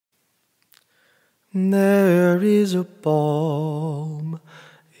There is a balm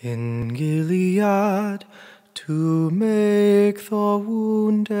in Gilead to make the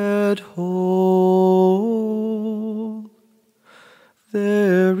wounded whole.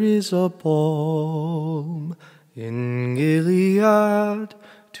 There is a balm in Gilead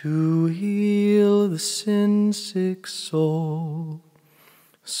to heal the sin-sick soul.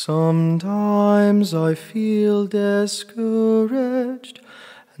 Sometimes I feel discouraged,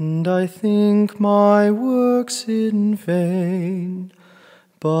 and I think my work's in vain.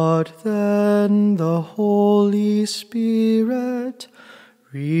 But then the Holy Spirit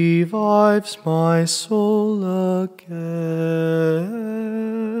revives my soul again.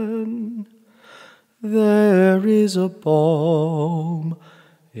 There is a balm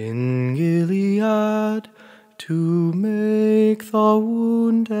in Gilead to make the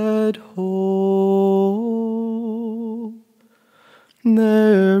wounded whole.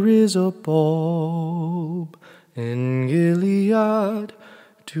 There is a balm in Gilead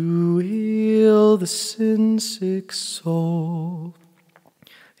to heal the sin-sick soul.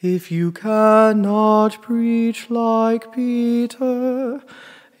 If you cannot preach like Peter,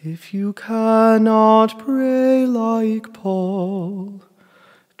 if you cannot pray like Paul,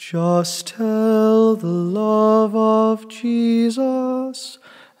 just tell the love of Jesus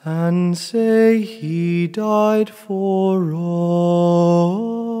and say he died for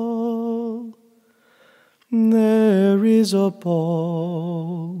all. There is a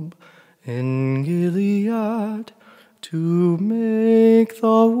balm in Gilead to make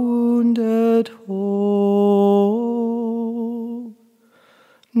the wounded whole.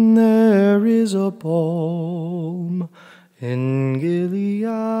 There is a balm in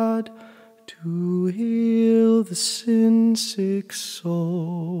Gilead to heal the sin-sick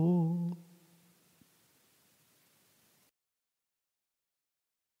soul.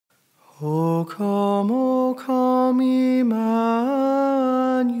 O come, Emmanuel,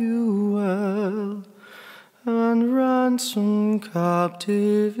 and ransom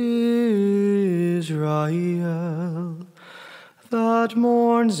captive Israel, that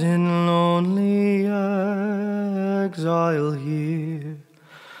mourns in lonely exile here,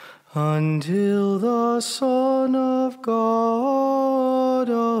 until the Son of God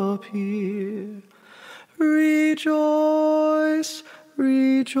appear. Rejoice,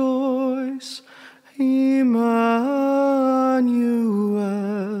 rejoice, Emmanuel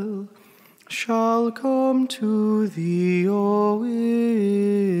shall come to thee, O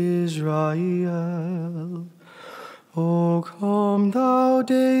Israel. O come, thou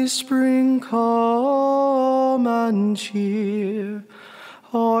dayspring, come and cheer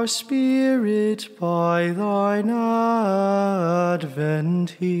our spirit by thine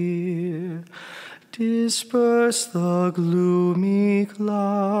advent here. Disperse the gloomy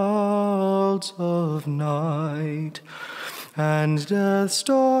clouds of night, and death's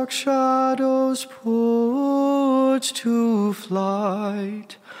dark shadows put to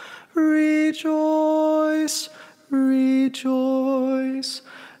flight. Rejoice, rejoice,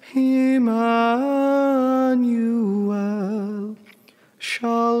 Emmanuel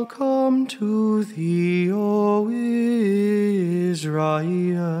shall come to thee, O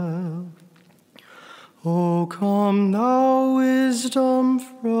Israel. O come, thou wisdom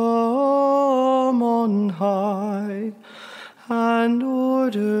from on high, and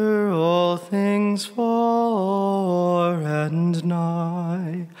order all things far and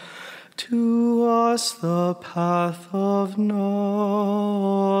nigh. To us the path of knowledge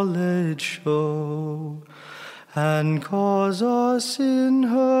show, and cause us in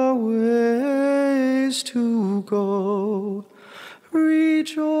her ways to go.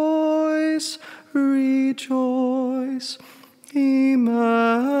 Rejoice, rejoice, Emmanuel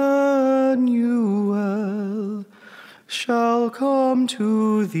shall come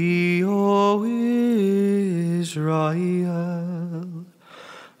to thee, O Israel.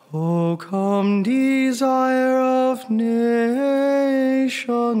 O come, desire of nations,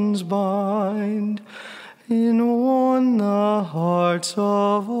 bind in one the hearts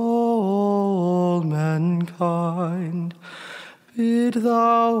of all mankind. Bid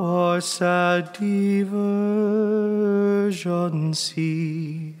thou our sad diversion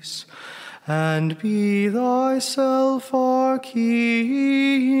cease, and be thyself our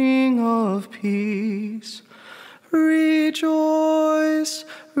King of peace. Rejoice,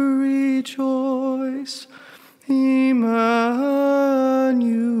 rejoice, Emmanuel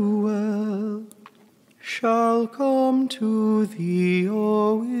shall come to thee,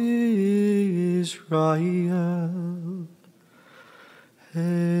 O Israel.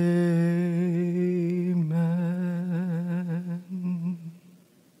 Amen.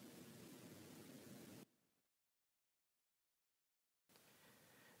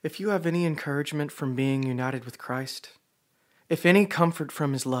 If you have any encouragement from being united with Christ, if any comfort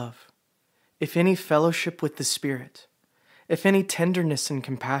from his love, if any fellowship with the Spirit, if any tenderness and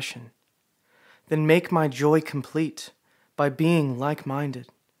compassion, then make my joy complete by being like-minded,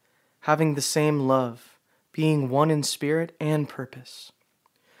 having the same love, being one in spirit and purpose.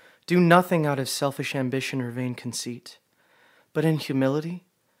 Do nothing out of selfish ambition or vain conceit, but in humility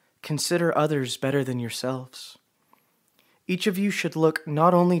consider others better than yourselves. Each of you should look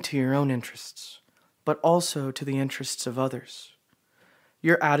not only to your own interests, but also to the interests of others.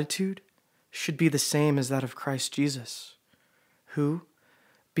 Your attitude should be the same as that of Christ Jesus, who,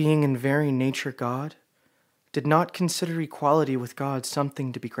 being in very nature God, did not consider equality with God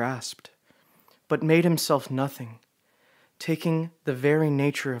something to be grasped, but made himself nothing, taking the very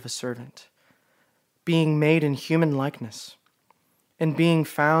nature of a servant, being made in human likeness, and being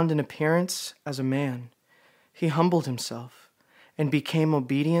found in appearance as a man, he humbled himself and became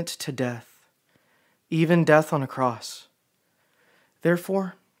obedient to death, even death on a cross.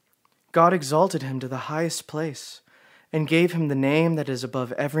 Therefore, God exalted him to the highest place and gave him the name that is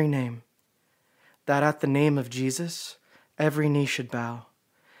above every name, that at the name of Jesus every knee should bow,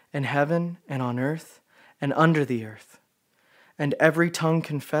 in heaven and on earth and under the earth, and every tongue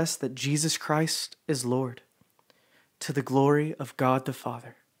confess that Jesus Christ is Lord, to the glory of God the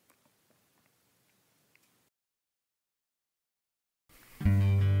Father.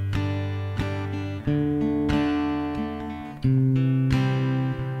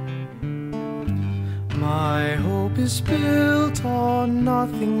 My hope is built on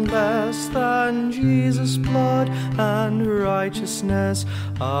nothing less than Jesus' blood and righteousness.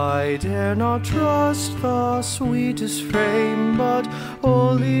 I dare not trust the sweetest frame, but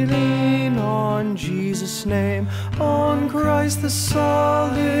wholly lean on Jesus' name. On Christ the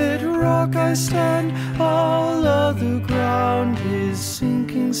solid rock I stand. All other ground is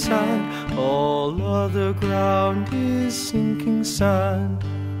sinking sand. All other ground is sinking sand.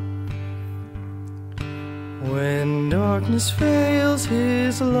 When darkness veils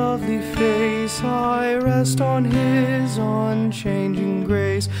his lovely face, I rest on his unchanging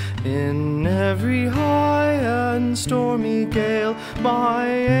grace. In every high and stormy gale, my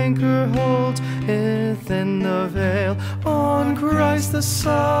anchor holds within the veil. On Christ the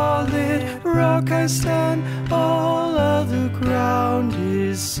solid rock I stand. All other ground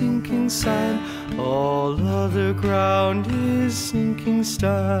is sinking sand. All other ground is sinking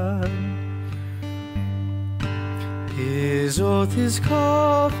sand. His oath, his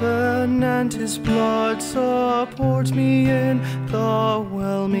covenant, his blood supports me in the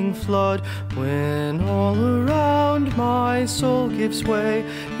whelming flood. When all around my soul gives way,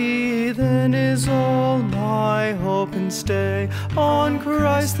 he then is all my hope and stay. On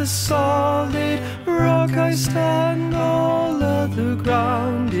Christ the solid rock I stand. All other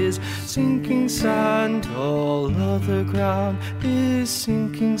ground is sinking sand. All other ground is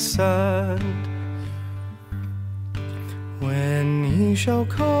sinking sand. When he shall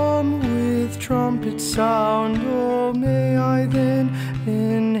come with trumpet sound, oh, may I then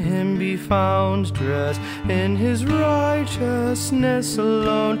in him be found, dressed in his righteousness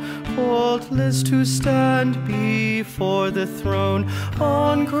alone, faultless to stand before the throne.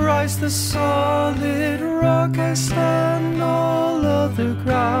 On Christ the solid rock I stand. All other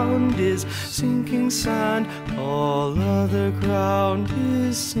ground is sinking sand. All other ground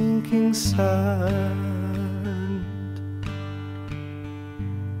is sinking sand.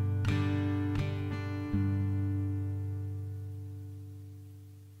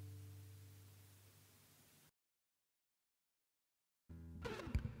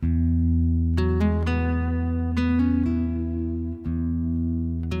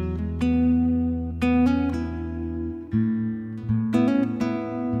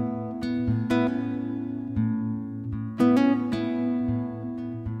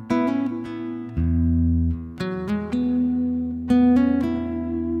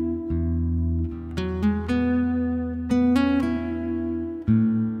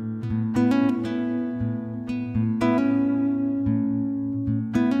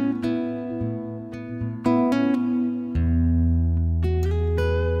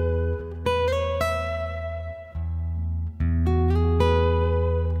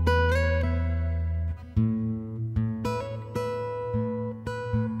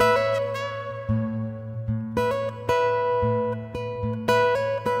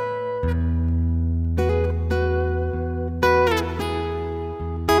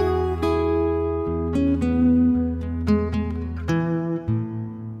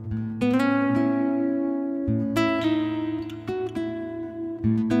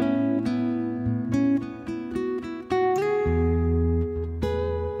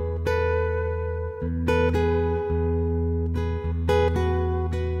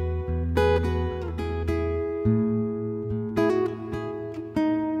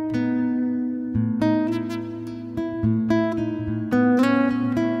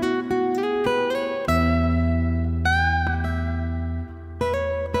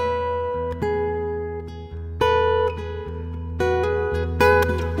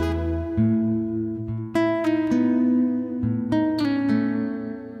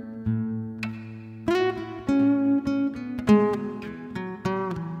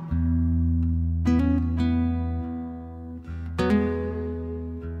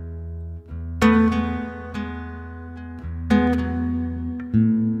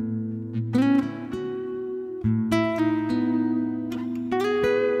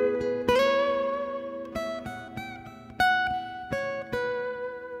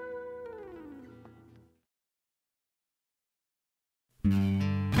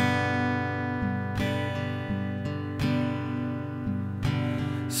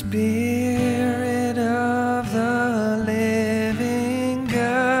 Spirit of the living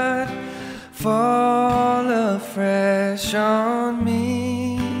God, fall afresh on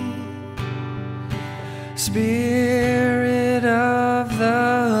me. Spirit of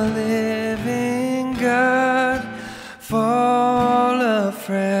the living God, fall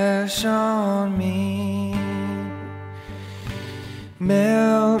afresh on me.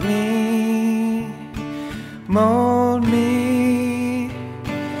 Melt me, mold me,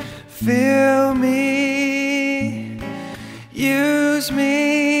 fill me, use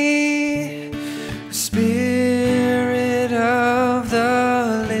me. Spirit of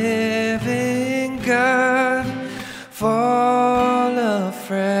the living God, fall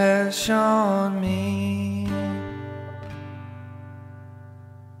afresh on me.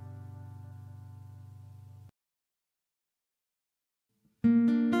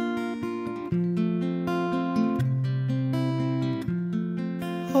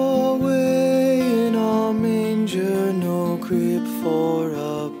 Away in a manger, no crib for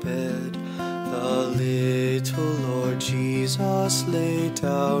a bed, the little Lord Jesus laid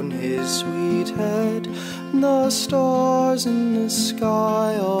down his sweet head. The stars in the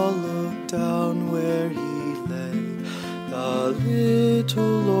sky all looked down where he lay. The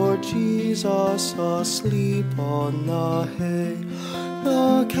little Lord Jesus asleep on the hay.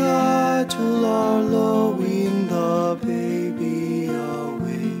 The cattle are lowing, the baby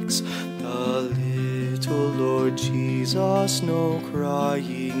awakes. The little Lord Jesus no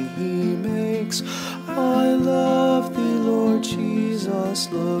crying he makes. I love thee, Lord Jesus,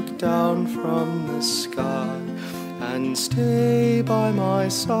 look down from the sky and stay by my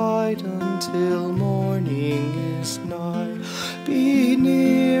side until morning is nigh. Be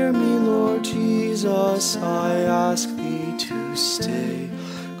near me, Lord Jesus, I ask thee to stay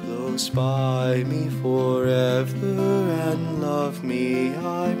close by me forever and love me,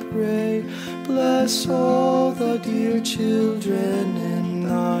 I pray. Bless all the dear children in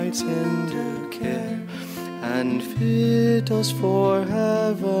thy tender care, and fit us for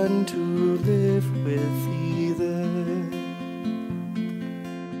heaven to live with thee there.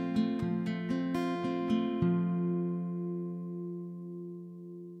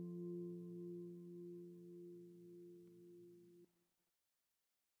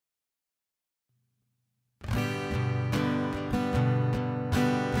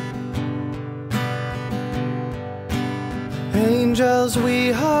 Angels we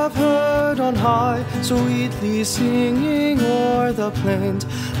have heard on high, sweetly singing o'er the plains,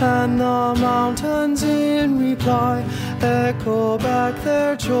 and the mountains in reply echo back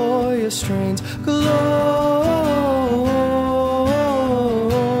their joyous strains. Gloria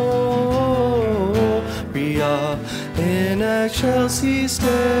in excelsis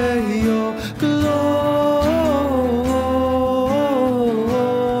Deo, Gloria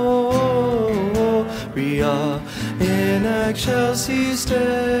in excelsis Deo.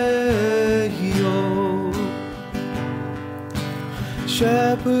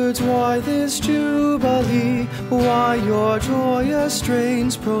 Shepherds, why this jubilee? Why your joyous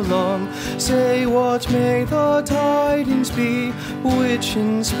strains prolong? Say, what may the tidings be which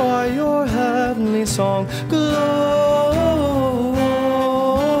inspire your heavenly song? Gloria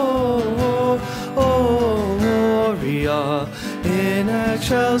in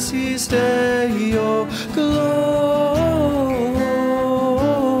excelsis Deo, Gloria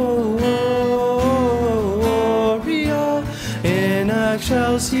in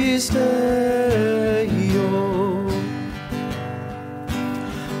excelsis Deo.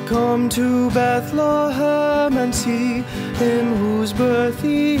 Come to Bethlehem and see him whose birth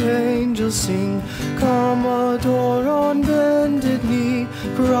the angels sing. Come adore on bended knee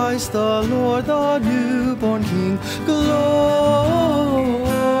Christ the Lord, the newborn King. Gloria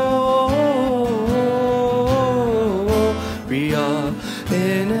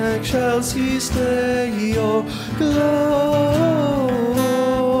in excelsis Deo, Gloria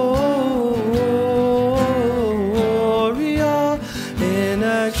in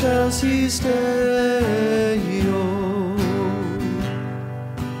excelsis Deo.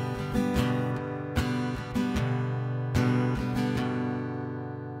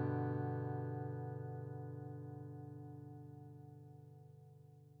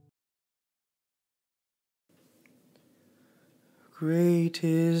 Great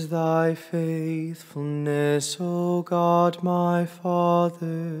is thy faithfulness, O God my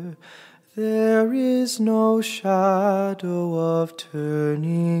Father. There is no shadow of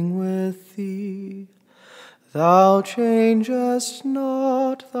turning with thee. Thou changest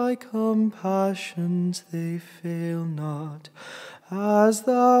not, thy compassions they fail not. As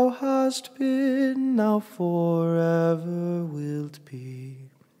thou hast been, thou forever wilt be.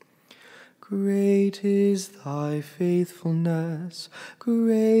 Great is thy faithfulness,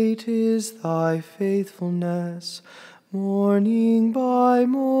 great is thy faithfulness. Morning by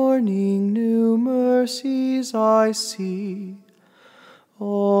morning new mercies I see.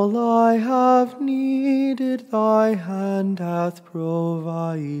 All I have needed thy hand hath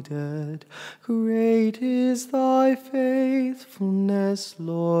provided. Great is thy faithfulness,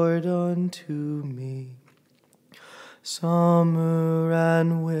 Lord, unto me. Summer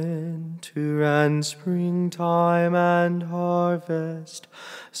and winter and springtime and harvest,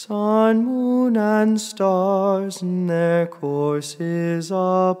 sun, moon, and stars in their courses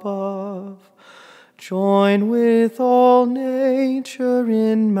above, join with all nature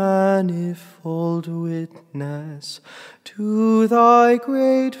in manifold witness to thy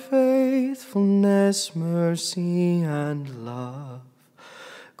great faithfulness, mercy, and love.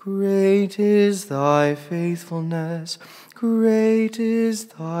 Great is thy faithfulness, great is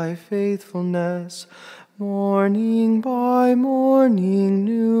thy faithfulness. Morning by morning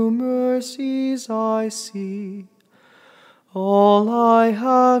new mercies I see. All I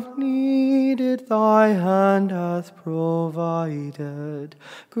have needed thy hand hath provided.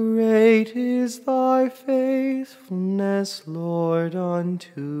 Great is thy faithfulness, Lord,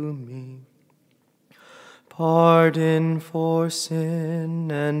 unto me. Pardon for sin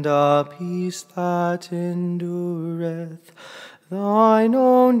and a peace that endureth, thine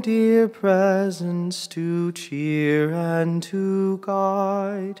own dear presence to cheer and to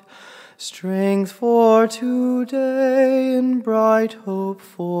guide, strength for today and bright hope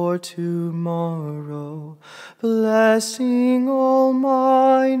for tomorrow, blessing all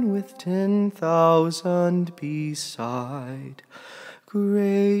mine with 10,000 beside.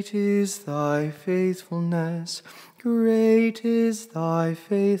 Great is thy faithfulness, great is thy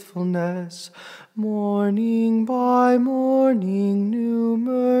faithfulness. Morning by morning new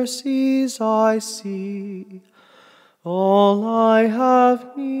mercies I see. All I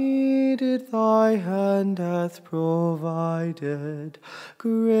have needed thy hand hath provided.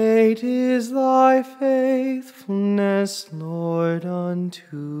 Great is thy faithfulness, Lord,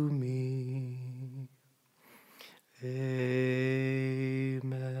 unto me. Amen.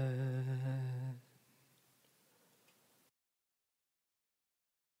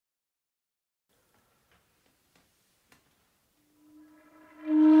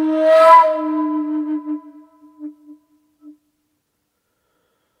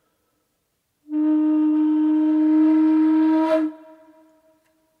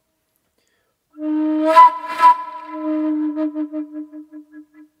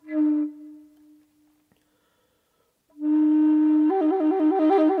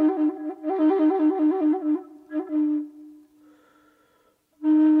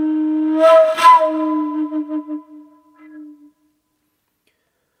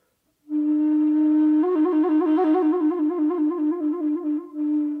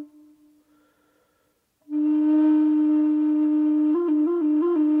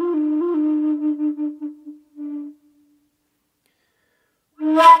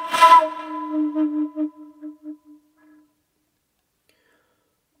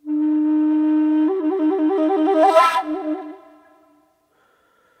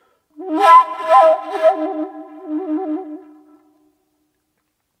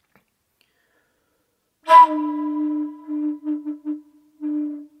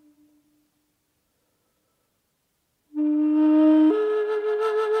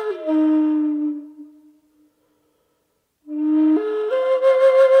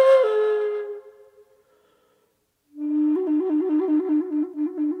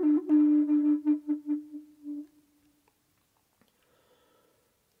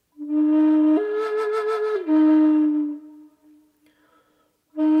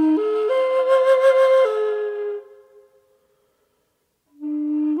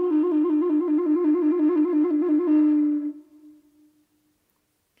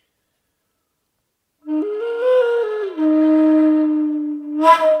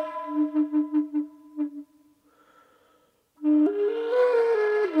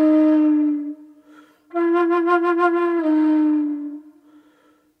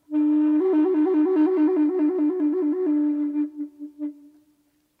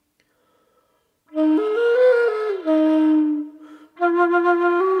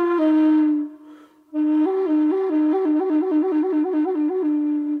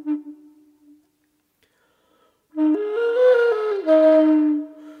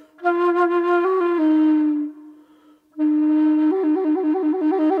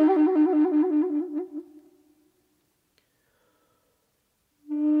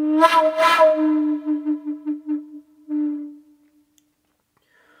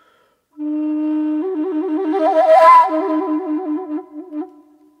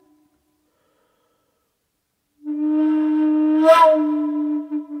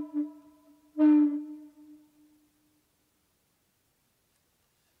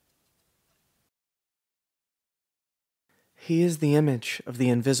 He is the image of the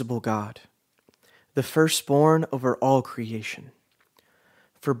invisible God, the firstborn over all creation.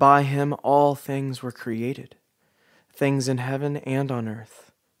 For by him all things were created, things in heaven and on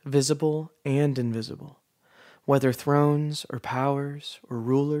earth, visible and invisible, whether thrones or powers or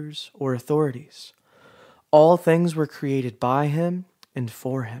rulers or authorities. All things were created by him and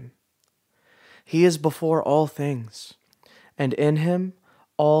for him. He is before all things, and in him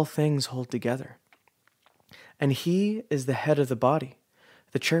all things hold together. And he is the head of the body,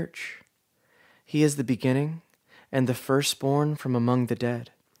 the church. He is the beginning and the firstborn from among the dead,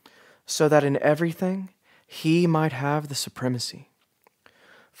 so that in everything he might have the supremacy.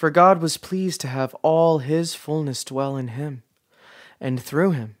 For God was pleased to have all his fullness dwell in him, and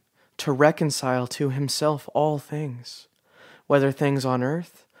through him to reconcile to himself all things, whether things on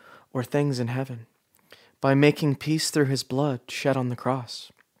earth or things in heaven, by making peace through his blood shed on the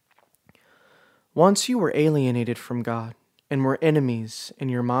cross. Once you were alienated from God and were enemies in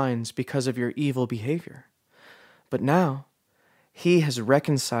your minds because of your evil behavior. But now he has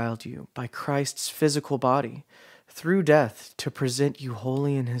reconciled you by Christ's physical body through death to present you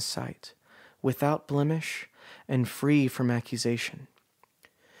holy in his sight, without blemish and free from accusation.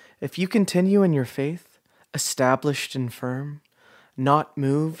 If you continue in your faith, established and firm, not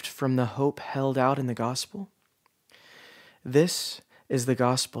moved from the hope held out in the gospel, this is the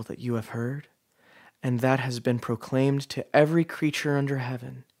gospel that you have heard, and that has been proclaimed to every creature under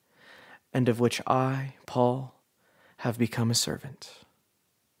heaven, and of which I, Paul, have become a servant.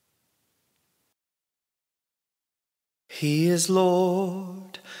 He is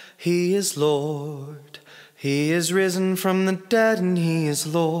Lord, he is Lord, he is risen from the dead and he is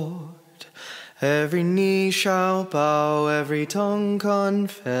Lord. Every knee shall bow, every tongue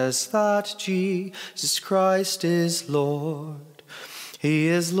confess that Jesus Christ is Lord. He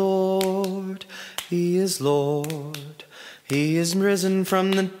is Lord, he is Lord, he is risen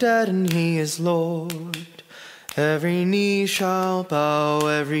from the dead and he is Lord. Every knee shall bow,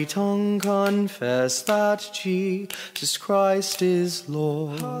 every tongue confess that Jesus Christ is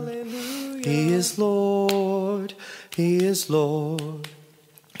Lord. Hallelujah. He is Lord, he is Lord,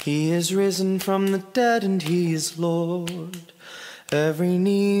 he is risen from the dead and he is Lord. Every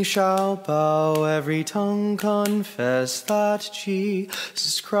knee shall bow, every tongue confess that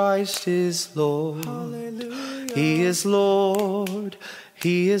Jesus Christ is Lord. Hallelujah. He is Lord,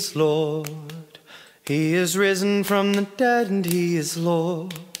 he is Lord, he is risen from the dead and he is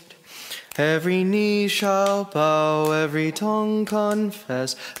Lord. Every knee shall bow, every tongue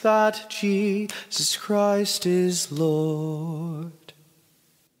confess that Jesus Christ is Lord.